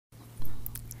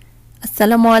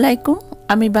আসসালামু আলাইকুম।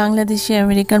 আমি বাংলাদেশি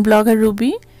আমেরিকান ব্লগার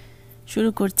রুবি শুরু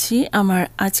করছি আমার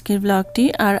আজকের ব্লগটি।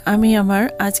 আর আমি আমার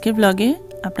আজকের ব্লগে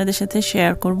আপনাদের সাথে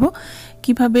শেয়ার করব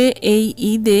কিভাবে এই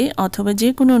ঈদে অথবা যে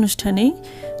কোনো অনুষ্ঠানেই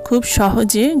খুব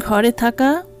সহজে ঘরে থাকা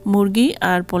মুরগি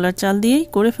আর পোলার চাল দিয়েই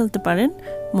করে ফেলতে পারেন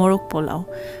মোরগ পোলাও।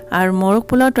 আর মোরগ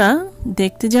পোলাওটা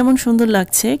দেখতে যেমন সুন্দর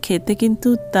লাগছে, খেতে কিন্তু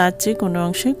তার চেয়ে কোনো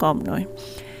অংশে কম নয়।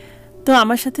 তো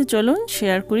আমার সাথে চলুন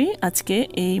শেয়ার করি আজকে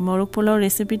এই মোরগ পোলাও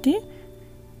রেসিপিটি।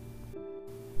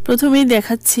 প্রথমেই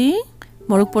দেখাচ্ছি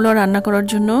মোরগ পোলাও রান্না করার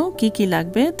জন্য কি কি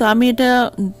লাগবে। তো আমি এটা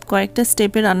কয়েকটা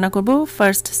স্টেপে রান্না করব।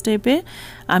 ফার্স্ট স্টেপে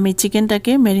আমি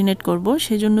চিকেনটাকে ম্যারিনেট করব,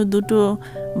 সেজন্য দুটো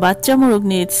বাচ্চা মোরগ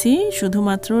নিয়েছি,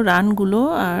 শুধুমাত্র রানগুলো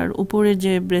আর উপরের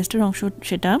যে ব্রেস্টের অংশ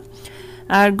সেটা,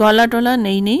 আর গলা টলা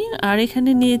নেই। আর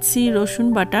এখানে নিয়েছি রসুন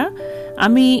বাটা।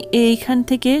 আমি এইখান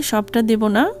থেকে সবটা দেব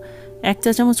না, 1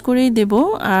 চা চামচ করেই দেব,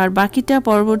 আর বাকিটা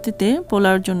পরবর্তীতে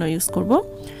পোলাওর জন্য ইউজ করব।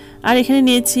 আর এখানে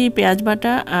নিয়েছি পেঁয়াজ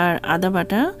বাটা আর আদা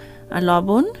বাটা আর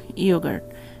লবণ, ইয়োগার্ট।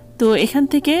 তো এখান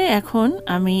থেকে এখন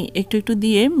আমি একটু একটু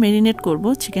দিয়ে ম্যারিনেট করব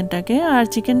চিকেনটাকে। আর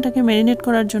চিকেনটাকে ম্যারিনেট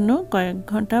করার জন্য কয়েক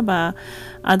ঘন্টা বা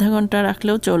আধা ঘন্টা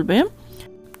রাখলেও চলবে।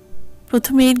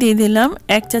 প্রথমেই দিয়ে দিলাম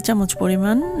 1 চা চামচ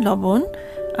পরিমাণ লবণ,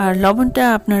 আর লবণটা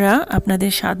আপনারা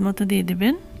আপনাদের স্বাদ মতো দিয়ে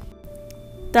দেবেন।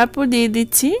 তারপর দিয়ে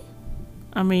দিচ্ছি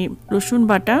আমি রসুন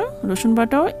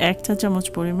বাটাও 1 চা চামচ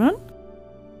পরিমাণ,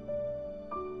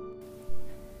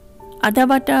 আদা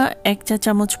বাটা 1 চা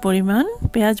চামচ পরিমাণ,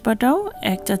 পেঁয়াজ বাটাও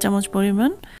 1 চা চামচ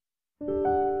পরিমাণ,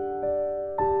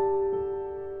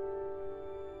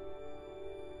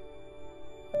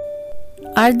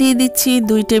 আর দিয়ে দিচ্ছি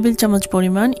 2 টেবিল চামচ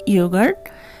পরিমাণ ইয়োগার্ট।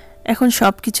 এখন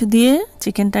সব কিছু দিয়ে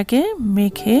চিকেনটাকে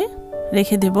মেখে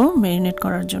রেখে দেব ম্যারিনেট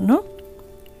করার জন্য।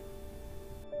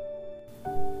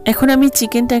 এখন আমি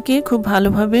চিকেনটাকে খুব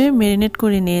ভালোভাবে ম্যারিনেট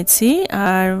করে নিয়েছি,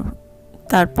 আর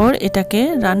তারপর এটাকে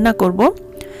রান্না করব।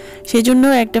 সেজন্য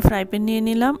একটা ফ্রাই প্যান নিয়ে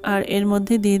নিলাম, আর এর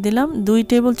মধ্যে দিয়ে দিলাম 2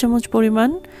 টেবিল চামচ পরিমাণ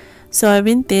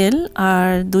সয়াবিন তেল আর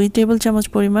 2 টেবিল চামচ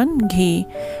পরিমাণ ঘি।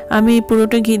 আমি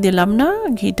পুরোটা ঘি দিলাম না,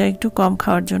 ঘিটা একটু কম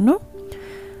খাওয়ার জন্য।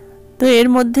 তো এর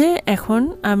মধ্যে এখন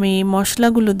আমি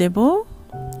মশলাগুলো দেব,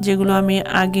 যেগুলো আমি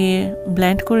আগে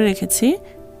ব্লেন্ড করে রেখেছি।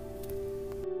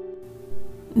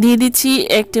 দিয়ে দিচ্ছি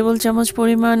 1 টেবিল চামচ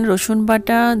পরিমাণ রসুন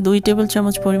বাটা, 2 টেবিল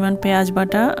চামচ পরিমাণ পেঁয়াজ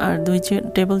বাটা আর 2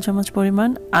 টেবিল চামচ পরিমাণ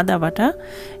আদা বাটা।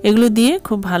 এগুলো দিয়ে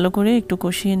খুব ভালো করে একটু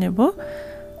কষিয়ে নেব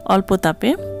অল্প তাপে।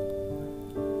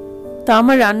 তো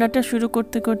আমার রান্নাটা শুরু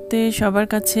করতে করতে সবার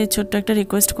কাছে ছোট্ট একটা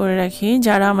রিকোয়েস্ট করে রাখি,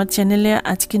 যারা আমার চ্যানেলে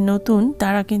আজকে নতুন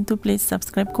তারা কিন্তু প্লিজ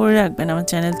সাবস্ক্রাইব করে রাখবেন আমার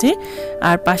চ্যানেলটি,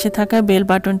 আর পাশে থাকা বেল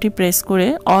বাটনটি প্রেস করে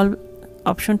অল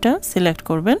অপশনটা সিলেক্ট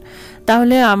করবেন।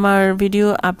 তাহলে আমার ভিডিও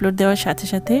আপলোড দেওয়ার সাথে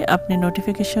সাথে আপনি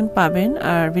নোটিফিকেশন পাবেন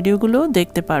আর ভিডিওগুলো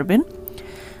দেখতে পারবেন।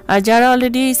 আর যারা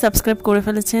অলরেডি সাবস্ক্রাইব করে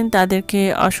ফেলেছেন তাদেরকে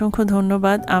অসংখ্য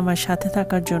ধন্যবাদ আমার সাথে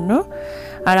থাকার জন্য।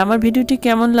 আর আমার ভিডিওটি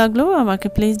কেমন লাগলো আমাকে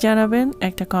প্লিজ জানাবেন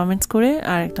একটা কমেন্টস করে,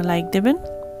 আর একটা লাইক দেবেন।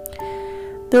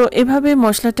 তো এভাবে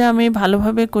মশলাটা আমি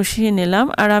ভালোভাবে কষিয়ে নিলাম।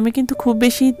 আর আমি কিন্তু খুব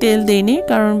বেশি তেল দেইনি,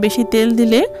 কারণ বেশি তেল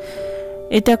দিলে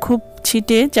এটা খুব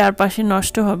ছিটে চারপাশে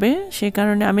নষ্ট হবে। সে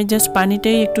কারণে আমি জাস্ট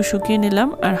পানিটাই একটু শুকিয়ে নিলাম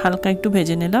আর হালকা একটু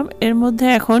ভেজে নিলাম। এর মধ্যে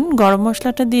এখন গরম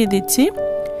মশলাটা দিয়ে দিচ্ছি।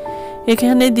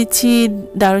 এখানে দিচ্ছি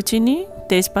দারুচিনি,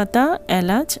 তেজপাতা,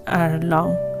 এলাচ আর লং।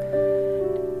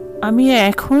 আমি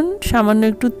এখন সামান্য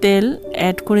একটু তেল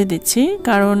অ্যাড করে দিচ্ছি,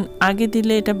 কারণ আগে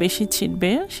দিলে এটা বেশি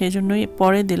ছিটবে, সেজন্যই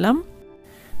পরে দিলাম।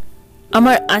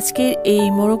 আমার আজকের এই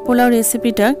মোরগ পোলাও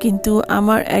রেসিপিটা কিন্তু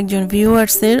আমার একজন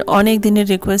ভিউয়ার্সের অনেক দিনের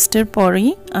রিকোয়েস্টের পরেই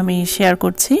আমি শেয়ার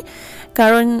করছি,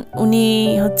 কারণ উনি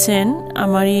হচ্ছেন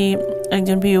আমারই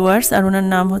একজন ভিউয়ার্স, আর ওনার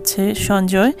নাম হচ্ছে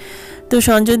সঞ্জয়। তো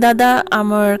সঞ্জয় দাদা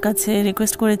আমার কাছে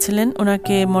রিকোয়েস্ট করেছিলেন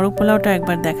ওনাকে মোরগ পোলাওটা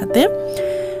একবার দেখাতে।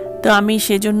 তো আমি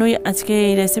সেজন্যই আজকে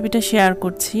এই রেসিপিটা শেয়ার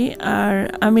করছি। আর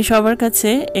আমি সবার কাছে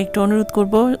একটু অনুরোধ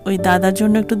করব, ওই দাদার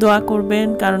জন্য একটু দোয়া করবেন,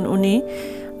 কারণ উনি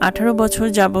 18 বছর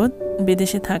যাবৎ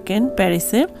বিদেশে থাকেন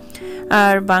প্যারিসে,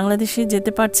 আর বাংলাদেশে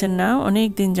যেতে পারছেন না অনেক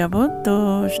দিন যাবৎ। তো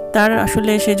তার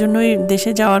আসলে সেজন্যই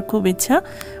দেশে যাওয়ার খুব ইচ্ছা।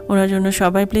 ওনার জন্য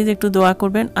সবাই প্লিজ একটু দোয়া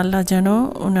করবেন, আল্লাহ যেন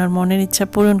ওনার মনের ইচ্ছা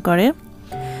পূরণ করে,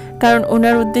 কারণ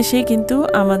ওনার উদ্দেশ্যেই কিন্তু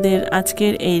আমাদের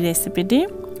আজকের এই রেসিপিটি।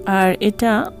 আর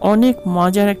এটা অনেক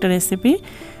মজার একটা রেসিপি,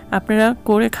 আপনারা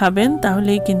করে খাবেন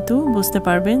তাহলেই কিন্তু বুঝতে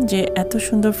পারবেন যে এত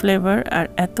সুন্দর ফ্লেভার আর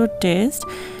এত টেস্ট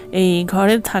এই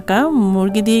ঘরে থাকা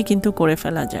মুরগি দিয়ে কিন্তু করে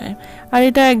ফেলা যায়। আর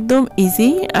এটা একদম ইজি,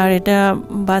 আর এটা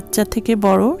বাচ্চা থেকে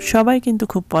বড় সবাই কিন্তু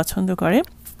খুব পছন্দ করে।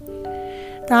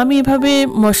 তা আমি এভাবে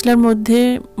মশলার মধ্যে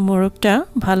মোরগটা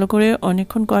ভালো করে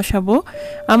অনেকক্ষণ কষাবো।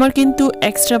 আমার কিন্তু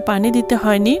এক্সট্রা পানি দিতে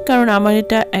হয়নি, কারণ আমার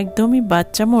এটা একদমই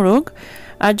বাচ্চা মোরগ।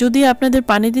 আর যদি আপনাদের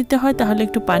পানি দিতে হয় তাহলে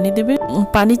একটু পানি দেবেন,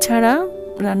 পানি ছাড়া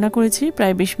রান্না করেছি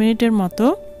প্রায় 20 মিনিটের মতো।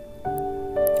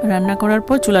 রান্না করার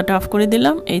পর চুলাটা অফ করে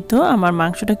দিলাম। এই তো আমার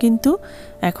মাংসটা কিন্তু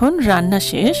এখন রান্না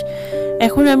শেষ।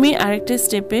 এখন আমি আরেকটা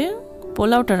স্টেপে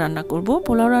পোলাওটা রান্না করব।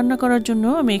 পোলাও রান্না করার জন্য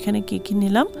আমি এখানে কি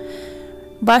নিলাম,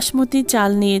 বাসমতি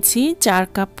চাল নিয়েছি 4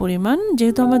 কাপ পরিমাণ।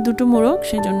 যেহেতু আমার দুটো মোরগ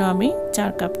সেজন্য আমি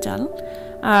 4 কাপ চাল।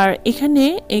 আর এখানে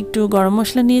একটু গরম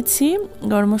মশলা নিয়েছি।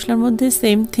 গরম মশলার মধ্যে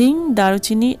সেম থিং,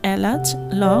 দারুচিনি, এলাচ,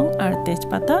 লং আর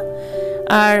তেজপাতা।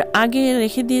 আর আগে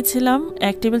রেখে দিয়েছিলাম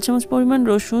 1 টেবিল চামচ পরিমাণ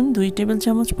রসুন, 2 টেবিল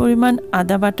চামচ পরিমাণ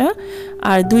আদা বাটা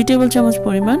আর 2 টেবিল চামচ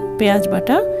পরিমাণ পেঁয়াজ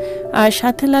বাটা। আর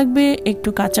সাথে লাগবে একটু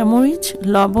কাঁচামরিচ,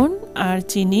 লবণ আর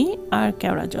চিনি আর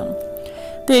কেওড়া জল।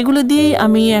 তো এগুলো দিয়েই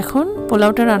আমি এখন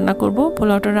পোলাওটা রান্না করব।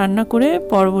 পোলাওটা রান্না করে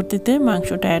পরবর্তীতে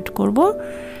মাংসটা অ্যাড করব।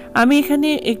 আমি এখানে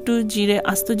একটু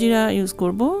আস্ত জিরা ইউজ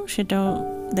করব, সেটাও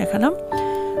দেখালাম।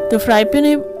 তো ফ্রাই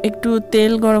প্যানে একটু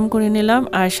তেল গরম করে নিলাম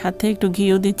আর সাথে একটু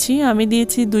ঘিও দিচ্ছি। আমি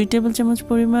দিয়েছি 2 টেবিল চামচ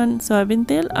পরিমাণ সয়াবিন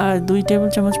তেল আর 2 টেবিল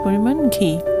চামচ পরিমাণ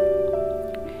ঘি।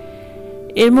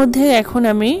 এর মধ্যে এখন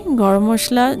আমি গরম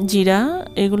মশলা, জিরা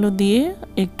এগুলো দিয়ে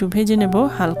একটু ভেজে নেব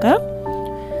হালকা।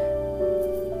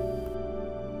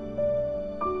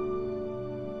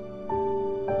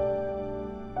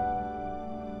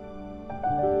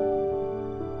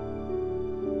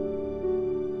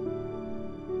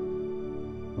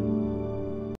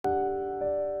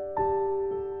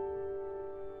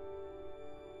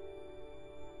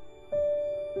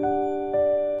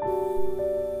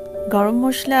 গরম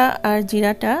মশলা আর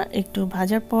জিরাটা একটু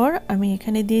ভাজার পর আমি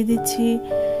এখানে দিয়ে দিচ্ছি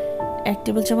 1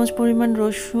 টেবিল চামচ পরিমাণ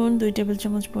রসুন, 2 টেবিল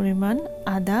চামচ পরিমাণ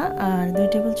আদা আর 2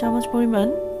 টেবিল চামচ পরিমাণ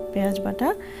পেঁয়াজ বাটা,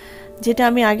 যেটা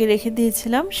আমি আগে রেখে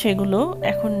দিয়েছিলাম। সেগুলো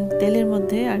এখন তেলের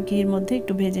মধ্যে আর ঘির মধ্যে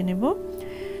একটু ভেজে নেব।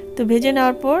 তো ভেজে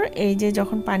নেওয়ার পর এই যে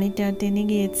যখন পানিটা টেনে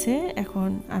গিয়েছে, এখন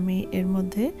আমি এর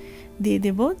মধ্যে দিয়ে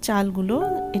দেব চালগুলো।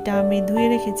 এটা আমি ধুয়ে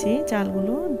রেখেছি,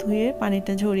 চালগুলো ধুয়ে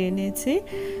পানিটা ঝরিয়ে নিয়েছি।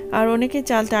 আর অনেকে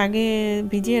চালটা আগে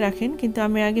ভিজিয়ে রাখেন, কিন্তু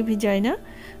আমি আগে ভিজাই না।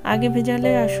 আগে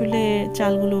ভেজালে আসলে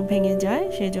চালগুলো ভেঙে যায়,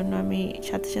 সেই জন্য আমি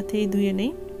সাথে সাথেই ধুয়ে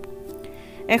নেই।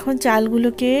 এখন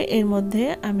চালগুলোকে এর মধ্যে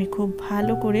আমি খুব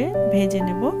ভালো করে ভেজে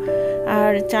নেব।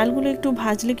 আর চালগুলো একটু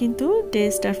ভাজলে কিন্তু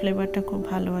টেস্ট আর ফ্লেভারটা খুব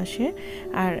ভালো আসে।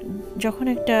 আর যখন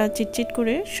একটা চিটচিট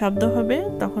করে শব্দ হবে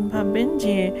তখন ভাববেন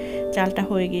যে চালটা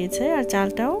হয়ে গিয়েছে, আর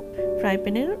চালটাও ফ্রাই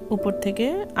প্যানের উপর থেকে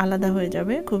আলাদা হয়ে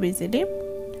যাবে খুব ইজিলি।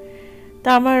 তা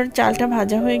আমার চালটা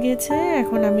ভাজা হয়ে গিয়েছে।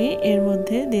 এখন আমি এর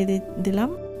মধ্যে দিয়ে দিলাম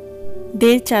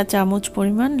 1.5 চা চামচ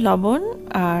পরিমাণ লবণ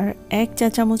আর 1 চা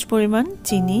চামচ পরিমাণ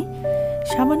চিনি।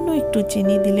 সামান্য একটু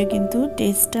চিনি দিলে কিন্তু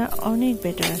টেস্টটা অনেক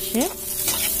বেটার আসে।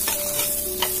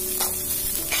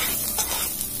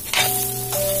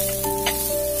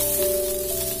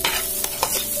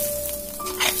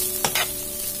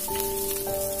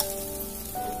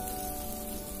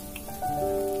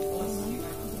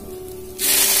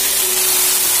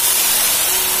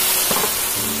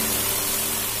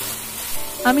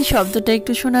 আমি শব্দটা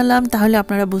একটু শোনালাম, তাহলে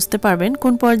আপনারা বুঝতে পারবেন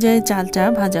কোন পর্যায়ে চালটা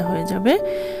ভাজা হয়ে যাবে।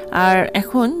 আর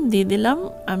এখন দিয়ে দিলাম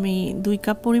আমি 2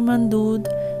 কাপ পরিমাণ দুধ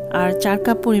আর 4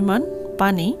 কাপ পরিমাণ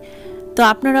পানি। তো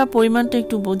আপনারা পরিমাণটা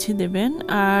একটু বুঝে দেবেন।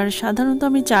 আর সাধারণত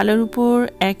আমি চালের উপর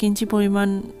 1 ইঞ্চি পরিমাণ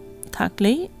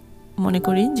থাকলেই মনে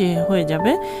করি যে হয়ে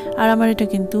যাবে। আর আমার এটা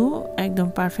কিন্তু একদম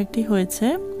পারফেক্টই হয়েছে।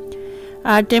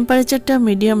 আর টেম্পারেচারটা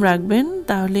মিডিয়াম রাখবেন,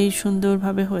 তাহলেই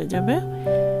সুন্দরভাবে হয়ে যাবে।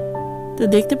 তো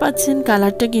দেখতে পাচ্ছেন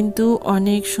কালারটা কিন্তু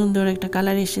অনেক সুন্দর একটা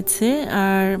কালার এসেছে,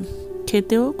 আর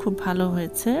খেতেও খুব ভালো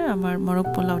হয়েছে আমার মোরগ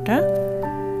পোলাওটা।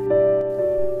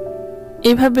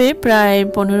 এভাবে প্রায়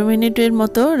 15 মিনিটের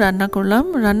মতো রান্না করলাম।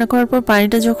 রান্না করার পর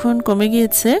পানিটা যখন কমে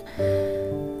গিয়েছে,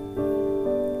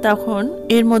 তখন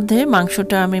এর মধ্যে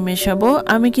মাংসটা আমি মেশাবো।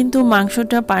 আমি কিন্তু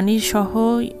মাংসটা পানি সহ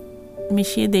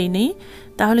মিশিয়ে দেইনি,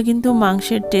 তাহলে কিন্তু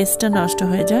মাংসের টেস্টটা নষ্ট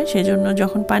হয়ে যায়। সেজন্য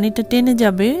যখন পানিটা টেনে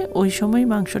যাবে ওই সময়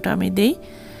মাংসটা আমি দেই।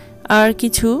 আর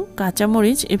কিছু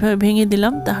কাঁচামরিচ এভাবে ভেঙে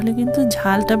দিলাম, তাহলে কিন্তু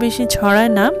ঝালটা বেশি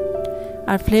ছড়ায় না,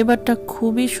 আর ফ্লেভারটা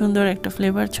খুবই সুন্দর একটা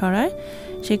ফ্লেভার ছড়ায়।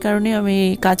 সেই কারণে আমি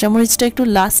কাঁচামরিচটা একটু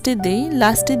লাস্টে দেই।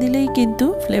 লাস্টে দিলেই কিন্তু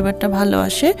ফ্লেভারটা ভালো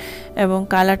আসে এবং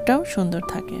কালারটাও সুন্দর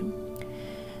থাকে।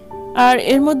 আর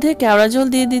এর মধ্যে কেওড়া জল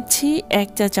দিয়ে দিচ্ছি 1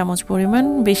 চা চামচ পরিমাণ,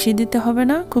 বেশি দিতে হবে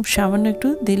না, খুব সামান্য একটু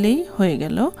দিলেই হয়ে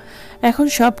গেল। এখন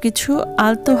সব কিছু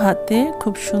আলতো হাতে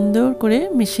খুব সুন্দর করে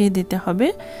মিশিয়ে দিতে হবে,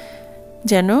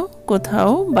 যেন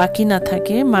কোথাও বাকি না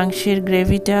থাকে মাংসের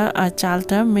গ্রেভিটা আর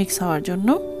চালটা মিক্স হওয়ার জন্য।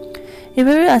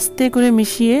 এভাবে আস্তে করে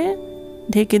মিশিয়ে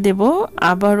ঢেকে দেব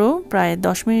আবারও প্রায়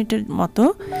 10 মিনিটের মতো।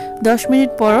 10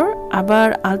 মিনিট পর আবার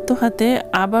আলতো হাতে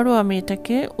আবারও আমি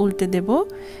এটাকে উল্টে দেব।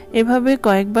 এভাবে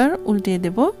কয়েকবার উল্টিয়ে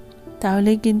দেব।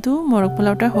 তাহলেই কিন্তু মোরগ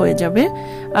পোলাওটা হয়ে যাবে।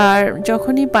 আর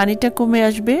যখনই পানিটা কমে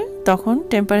আসবে তখন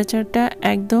টেম্পারেচারটা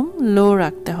একদম লো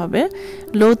রাখতে হবে,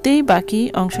 লোতেই বাকি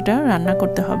অংশটা রান্না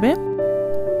করতে হবে।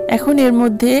 এখন এর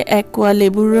মধ্যে 1 কোয়া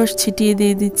লেবুর রস ছিটিয়ে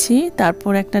দিয়ে দিচ্ছি,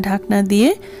 তারপর একটা ঢাকনা দিয়ে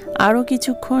আরও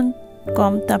কিছুক্ষণ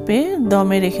কম তাপে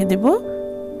দমে রেখে দেব।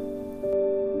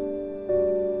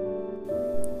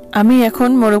 আমি এখন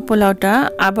মোরগ পোলাওটা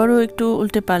আবারও একটু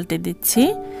উল্টে পাল্টে দিচ্ছি,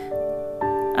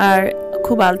 আর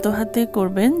খুব আলতো হাতে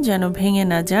করবেন যেন ভেঙে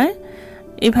না যায়।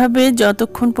 এভাবে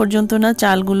যতক্ষণ পর্যন্ত না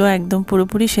চালগুলো একদম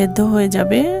পুরোপুরি সেদ্ধ হয়ে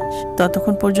যাবে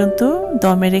ততক্ষণ পর্যন্ত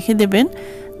দমে রেখে দেবেন।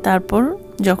 তারপর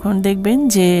যখন দেখবেন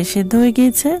যে সেদ্ধ হয়ে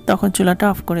গিয়েছে তখন চুলাটা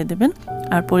অফ করে দেবেন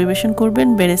আর পরিবেশন করবেন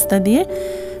বেরেস্তা দিয়ে।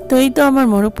 তো এই তো আমার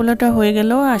মোরগ পোলাওটা হয়ে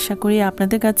গেল। আশা করি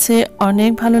আপনাদের কাছে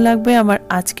অনেক ভালো লাগবে আমার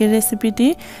আজকের রেসিপিটি,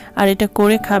 আর এটা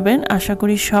করে খাবেন, আশা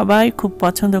করি সবাই খুব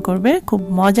পছন্দ করবে। খুব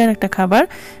মজার একটা খাবার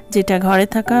যেটা ঘরে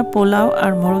থাকা পোলাও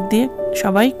আর মোরগ দিয়ে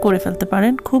সবাই করে ফেলতে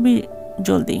পারেন খুবই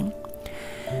জলদি।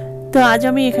 তো আজ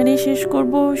আমি এখানেই শেষ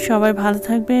করব। সবাই ভালো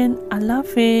থাকবেন। আল্লাহ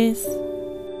হাফেজ।